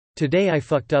Today I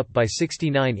fucked up by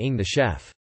 69ing the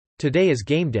chef. Today is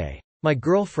game day. My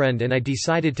girlfriend and I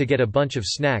decided to get a bunch of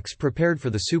snacks prepared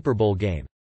for the Super Bowl game.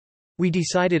 We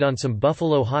decided on some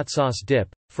buffalo hot sauce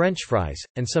dip, French fries,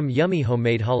 and some yummy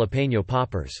homemade jalapeno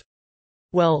poppers.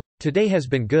 Well, today has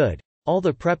been good. All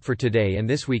the prep for today and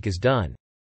this week is done.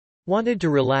 Wanted to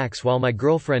relax while my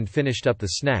girlfriend finished up the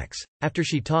snacks. After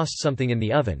she tossed something in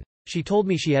the oven, she told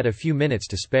me she had a few minutes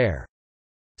to spare.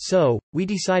 So, we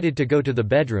decided to go to the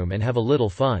bedroom and have a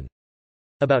little fun.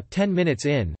 About 10 minutes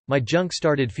in, my junk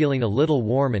started feeling a little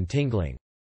warm and tingling.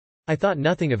 I thought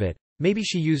nothing of it, maybe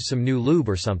she used some new lube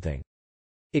or something.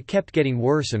 It kept getting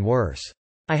worse and worse.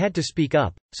 I had to speak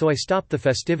up, so I stopped the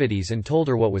festivities and told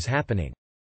her what was happening.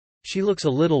 She looks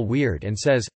a little weird and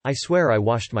says, "I swear I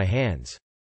washed my hands."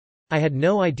 I had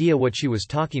no idea what she was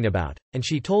talking about, and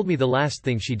she told me the last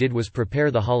thing she did was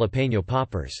prepare the jalapeno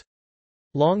poppers.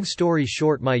 Long story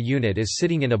short, my unit is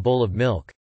sitting in a bowl of milk.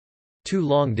 Too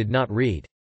long did not read.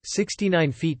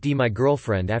 69 feet D. My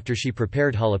girlfriend after she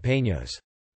prepared jalapenos.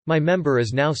 My member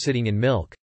is now sitting in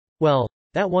milk. Well,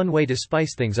 that one way to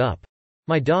spice things up.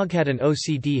 My dog had an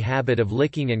OCD habit of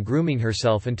licking and grooming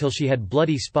herself until she had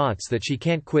bloody spots that she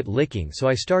can't quit licking, so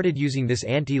I started using this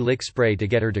anti-lick spray to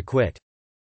get her to quit.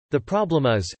 The problem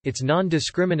is, it's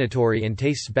non-discriminatory and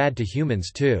tastes bad to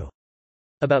humans too.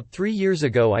 About 3 years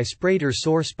ago I sprayed her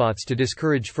sore spots to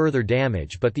discourage further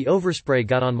damage, but the overspray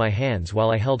got on my hands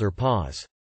while I held her paws.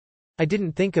 I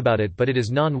didn't think about it, but it is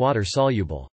non-water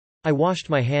soluble. I washed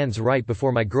my hands right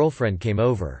before my girlfriend came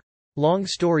over. Long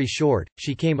story short,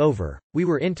 she came over, we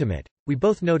were intimate, we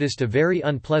both noticed a very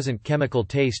unpleasant chemical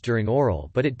taste during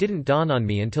oral, but it didn't dawn on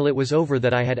me until it was over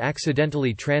that I had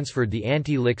accidentally transferred the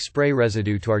anti-lick spray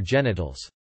residue to our genitals.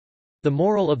 The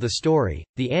moral of the story,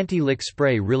 the anti-lick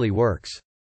spray really works.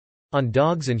 On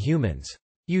dogs and humans.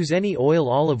 Use any oil,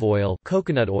 olive oil,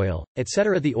 coconut oil,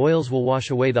 etc. The oils will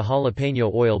wash away the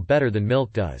jalapeno oil better than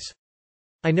milk does.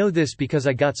 I know this because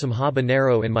I got some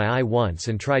habanero in my eye once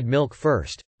and tried milk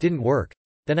first, didn't work.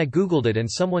 Then I googled it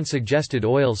and someone suggested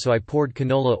oil, so I poured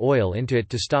canola oil into it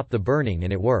to stop the burning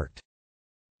and it worked.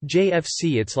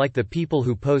 JFC. It's like the people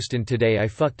who post in "Today I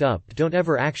fucked up" don't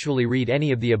ever actually read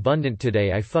any of the abundant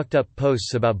 "Today I fucked up"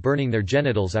 posts about burning their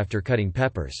genitals after cutting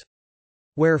peppers.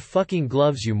 Wear fucking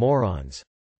gloves, you morons.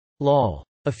 Lol.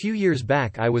 A few years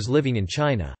back I was living in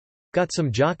China. Got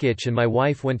some jock itch and my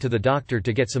wife went to the doctor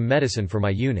to get some medicine for my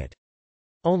unit.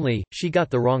 Only, she got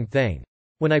the wrong thing.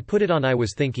 When I put it on I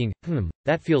was thinking,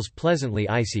 that feels pleasantly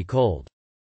icy cold.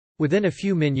 Within a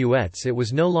few minuets it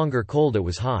was no longer cold, it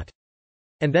was hot.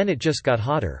 And then it just got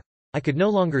hotter. I could no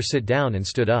longer sit down and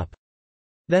stood up.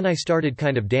 Then I started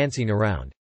kind of dancing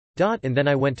around. And then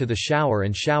I went to the shower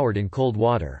and showered in cold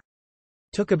water.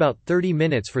 Took about 30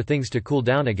 minutes for things to cool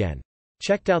down again.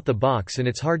 Checked out the box and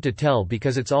it's hard to tell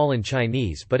because it's all in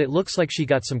Chinese, but it looks like she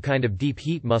got some kind of deep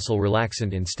heat muscle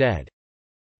relaxant instead.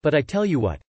 But I tell you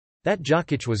what. That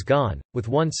jock itch was gone, with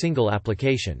one single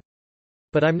application.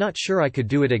 But I'm not sure I could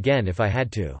do it again if I had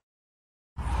to.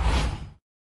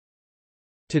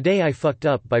 Today I fucked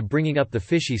up by bringing up the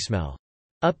fishy smell.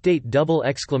 Update!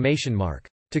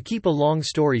 To keep a long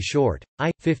story short,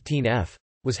 I, 15F,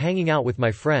 was hanging out with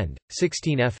my friend,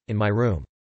 16F, in my room.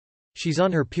 She's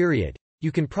on her period.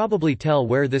 You can probably tell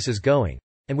where this is going.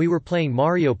 And we were playing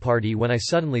Mario Party when I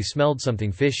suddenly smelled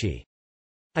something fishy.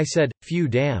 I said, "Phew,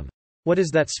 damn. What is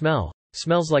that smell?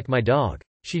 Smells like my dog."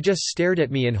 She just stared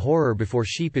at me in horror before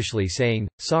sheepishly saying,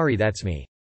 "Sorry, that's me."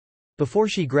 Before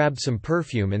she grabbed some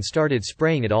perfume and started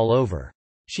spraying it all over.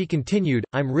 She continued,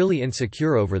 "I'm really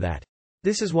insecure over that.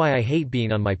 This is why I hate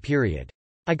being on my period."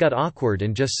 I got awkward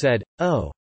and just said,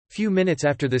 "Oh." Few minutes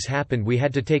after this happened we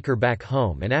had to take her back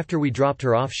home, and after we dropped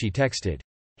her off she texted,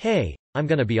 "Hey, I'm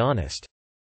gonna be honest.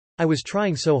 I was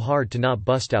trying so hard to not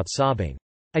bust out sobbing.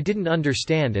 I didn't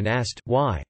understand and asked,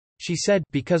 why? She said,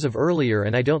 because of earlier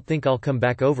and I don't think I'll come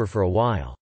back over for a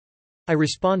while. I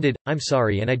responded, I'm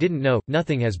sorry and I didn't know,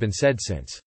 nothing has been said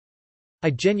since. I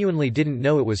genuinely didn't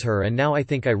know it was her and now I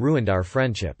think I ruined our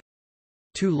friendship.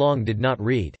 Too long did not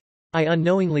read. I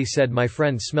unknowingly said my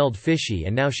friend smelled fishy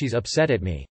and now she's upset at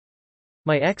me.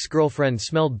 My ex-girlfriend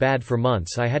smelled bad for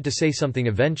months. I had to say something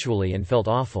eventually and felt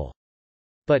awful.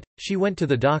 But, she went to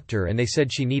the doctor and they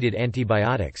said she needed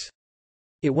antibiotics.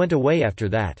 It went away after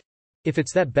that. If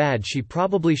it's that bad she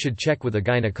probably should check with a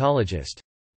gynecologist.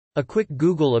 A quick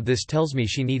Google of this tells me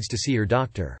she needs to see her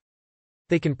doctor.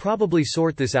 They can probably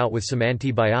sort this out with some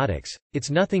antibiotics.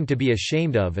 It's nothing to be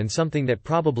ashamed of and something that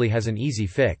probably has an easy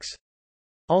fix.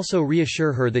 Also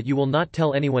reassure her that you will not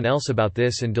tell anyone else about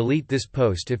this and delete this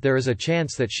post if there is a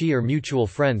chance that she or mutual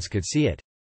friends could see it.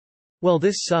 Well,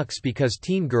 this sucks because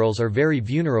teen girls are very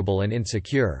vulnerable and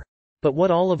insecure. But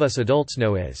what all of us adults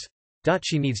know is,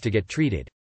 she needs to get treated.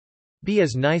 Be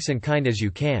as nice and kind as you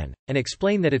can, and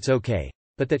explain that it's okay,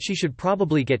 but that she should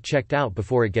probably get checked out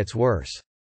before it gets worse.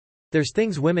 There's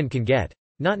things women can get,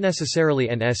 not necessarily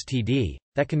an STD,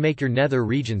 that can make your nether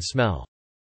region smell.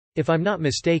 If I'm not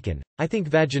mistaken, I think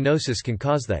vaginosis can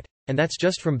cause that, and that's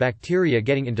just from bacteria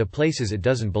getting into places it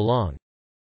doesn't belong.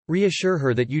 Reassure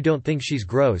her that you don't think she's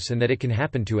gross and that it can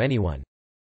happen to anyone.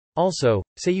 Also,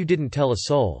 say you didn't tell a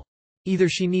soul. Either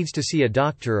she needs to see a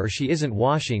doctor or she isn't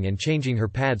washing and changing her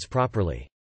pads properly.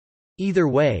 Either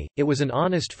way, it was an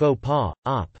honest faux pas,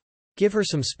 op. Give her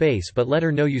some space but let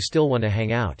her know you still want to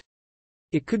hang out.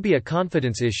 It could be a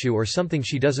confidence issue or something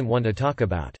she doesn't want to talk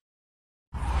about.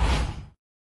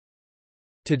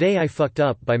 Today I fucked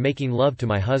up by making love to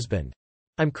my husband.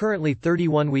 I'm currently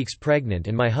 31 weeks pregnant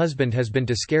and my husband has been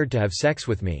too scared to have sex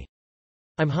with me.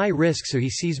 I'm high risk so he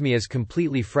sees me as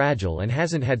completely fragile and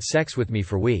hasn't had sex with me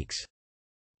for weeks.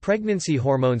 Pregnancy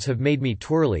hormones have made me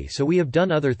twirly so we have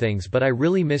done other things but I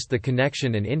really missed the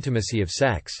connection and intimacy of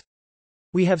sex.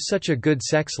 We have such a good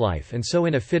sex life and so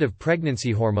in a fit of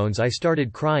pregnancy hormones I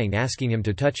started crying asking him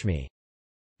to touch me.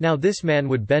 Now this man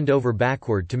would bend over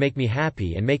backward to make me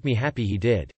happy and make me happy he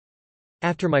did.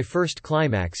 After my first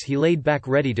climax he laid back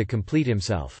ready to complete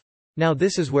himself. Now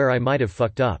this is where I might have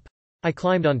fucked up. I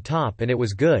climbed on top and it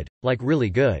was good, like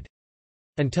really good.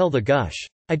 Until the gush.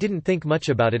 I didn't think much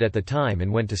about it at the time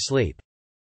and went to sleep.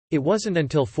 It wasn't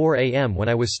until 4 a.m. when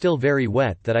I was still very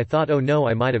wet that I thought oh no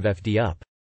I might have FD up.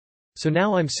 So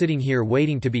now I'm sitting here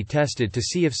waiting to be tested to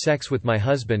see if sex with my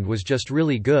husband was just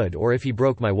really good or if he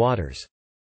broke my waters.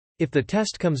 If the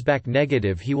test comes back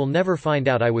negative he will never find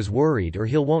out I was worried or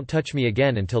he'll won't touch me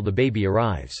again until the baby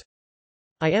arrives.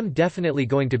 I am definitely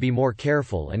going to be more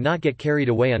careful and not get carried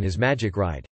away on his magic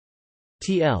ride.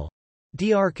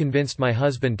 Dr. Convinced my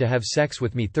husband to have sex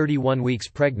with me 31 weeks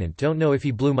pregnant. Don't know if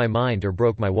he blew my mind or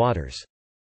broke my waters.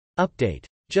 Update.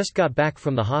 Just got back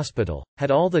from the hospital,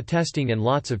 had all the testing and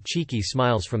lots of cheeky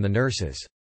smiles from the nurses.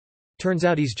 Turns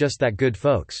out he's just that good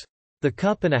folks. The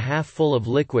cup and a half full of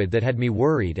liquid that had me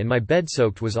worried and my bed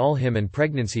soaked was all him and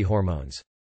pregnancy hormones.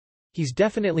 He's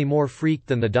definitely more freaked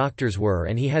than the doctors were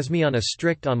and he has me on a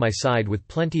strict on my side with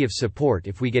plenty of support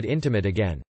if we get intimate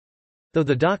again. Though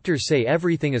the doctors say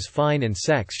everything is fine and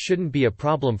sex shouldn't be a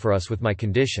problem for us with my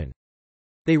condition.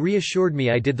 They reassured me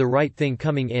I did the right thing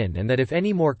coming in and that if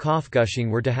any more cough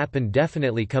gushing were to happen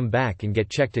definitely come back and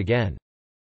get checked again.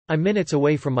 I'm minutes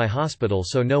away from my hospital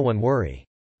so no one worry.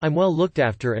 I'm well looked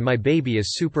after and my baby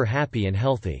is super happy and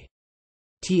healthy.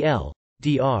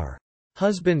 Dr.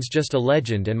 Husband's just a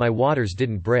legend and my waters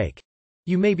didn't break.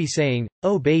 You may be saying,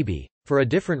 oh baby, for a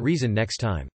different reason next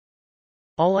time.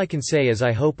 All I can say is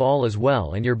I hope all is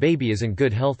well and your baby is in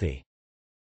good healthy.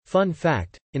 Fun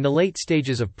fact, in the late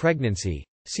stages of pregnancy,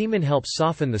 semen helps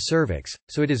soften the cervix,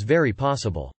 so it is very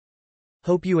possible.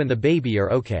 Hope you and the baby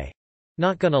are okay.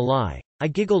 Not gonna lie, I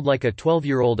giggled like a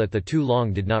 12-year-old at the too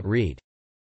long did not read.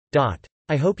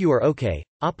 I hope you are okay,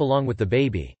 op along with the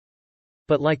baby.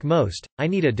 But like most, I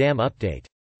need a damn update.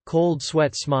 Cold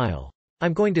sweat smile.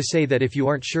 I'm going to say that if you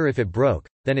aren't sure if it broke,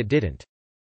 then it didn't.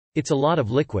 It's a lot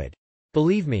of liquid.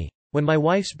 Believe me, when my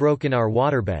wife's broke in our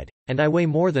waterbed, and I weigh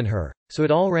more than her, so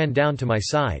it all ran down to my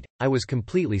side, I was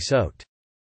completely soaked.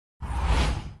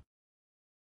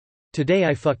 Today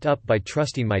I fucked up by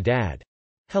trusting my dad.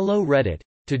 Hello Reddit.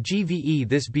 To GVE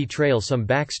this betrayal some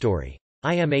backstory.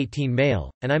 I am 18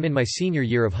 male, and I'm in my senior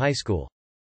year of high school.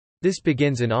 This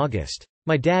begins in August.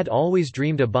 My dad always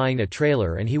dreamed of buying a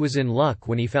trailer and he was in luck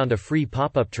when he found a free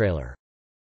pop-up trailer.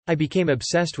 I became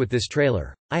obsessed with this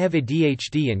trailer. I have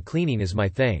ADHD and cleaning is my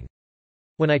thing.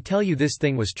 When I tell you this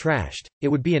thing was trashed, it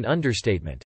would be an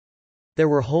understatement. There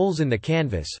were holes in the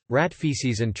canvas, rat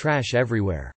feces and trash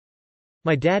everywhere.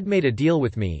 My dad made a deal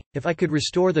with me, if I could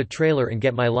restore the trailer and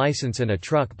get my license and a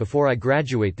truck before I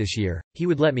graduate this year, he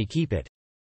would let me keep it.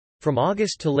 From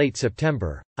August to late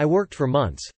September, I worked for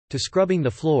months, to scrubbing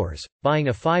the floors, buying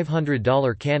a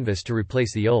 $500 canvas to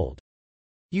replace the old.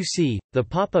 You see, the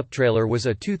pop-up trailer was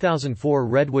a 2004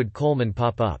 Redwood Coleman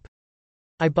pop-up.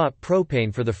 I bought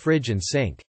propane for the fridge and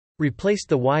sink. Replaced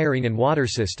the wiring and water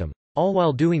system, all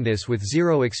while doing this with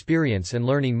zero experience and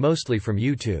learning mostly from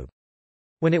YouTube.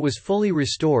 When it was fully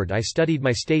restored I studied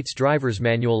my state's driver's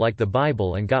manual like the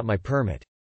Bible and got my permit.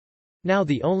 Now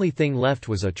the only thing left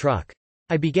was a truck.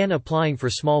 I began applying for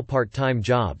small part-time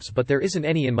jobs but there isn't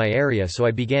any in my area so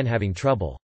I began having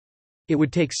trouble. It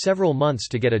would take several months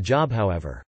to get a job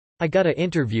however. I got an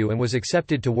interview and was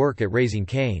accepted to work at Raising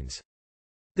Cane's.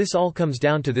 This all comes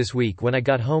down to this week when I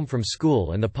got home from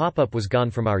school and the pop-up was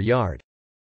gone from our yard.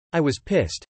 I was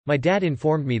pissed, My dad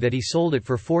informed me that he sold it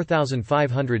for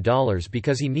 $4,500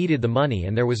 because he needed the money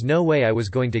and there was no way I was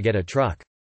going to get a truck.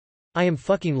 I am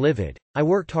fucking livid. I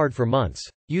worked hard for months,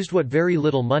 used what very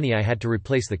little money I had to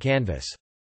replace the canvas.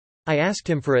 I asked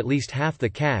him for at least half the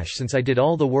cash since I did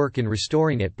all the work in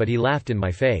restoring it, but he laughed in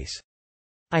my face.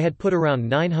 I had put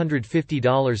around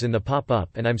 $950 in the pop-up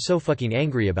and I'm so fucking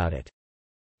angry about it.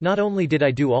 Not only did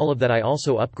I do all of that, I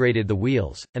also upgraded the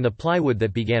wheels, and the plywood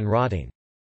that began rotting.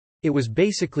 It was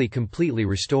basically completely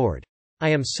restored. I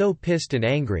am so pissed and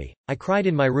angry. I cried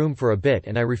in my room for a bit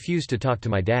and I refused to talk to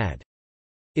my dad.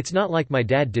 It's not like my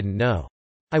dad didn't know.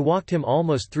 I walked him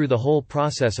almost through the whole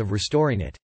process of restoring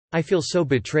it. I feel so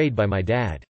betrayed by my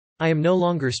dad. I am no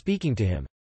longer speaking to him.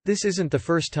 This isn't the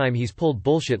first time he's pulled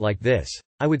bullshit like this.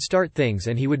 I would start things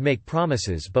and he would make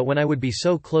promises, but when I would be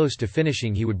so close to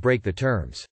finishing he would break the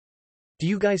terms. Do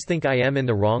you guys think I am in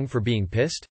the wrong for being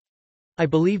pissed? I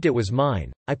believed it was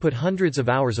mine. I put hundreds of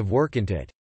hours of work into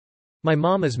it. My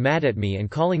mom is mad at me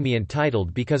and calling me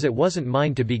entitled because it wasn't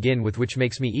mine to begin with, which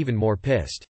makes me even more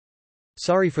pissed.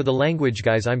 Sorry for the language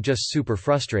guys, I'm just super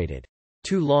frustrated.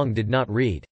 Too long did not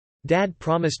read. Dad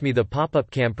promised me the pop-up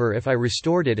camper if I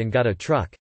restored it and got a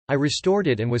truck. I restored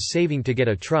it and was saving to get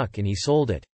a truck and he sold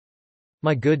it.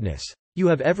 My goodness. You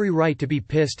have every right to be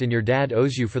pissed and your dad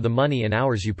owes you for the money and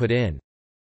hours you put in.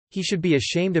 He should be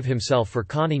ashamed of himself for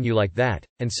conning you like that,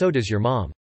 and so does your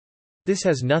mom. This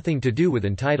has nothing to do with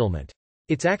entitlement.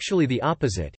 It's actually the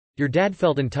opposite. Your dad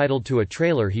felt entitled to a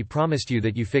trailer he promised you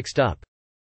that you fixed up.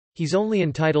 He's only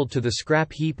entitled to the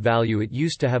scrap heap value it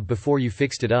used to have before you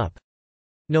fixed it up.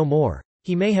 No more.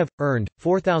 He may have earned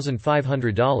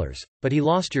 $4,500, but he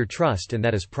lost your trust and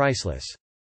that is priceless.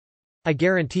 I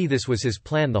guarantee this was his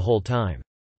plan the whole time.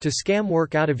 To scam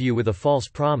work out of you with a false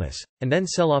promise, and then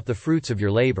sell off the fruits of your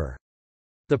labor.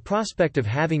 The prospect of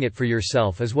having it for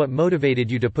yourself is what motivated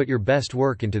you to put your best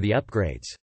work into the upgrades.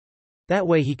 That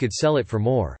way he could sell it for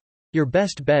more. Your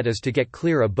best bet is to get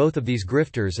clear of both of these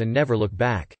grifters and never look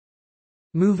back.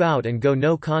 Move out and go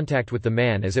no contact with the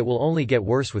man, as it will only get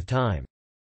worse with time.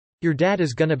 Your dad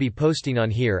is gonna be posting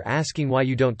on here asking why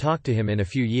you don't talk to him in a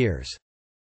few years.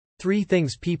 3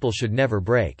 things people should never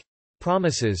break: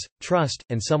 promises, trust,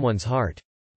 and someone's heart.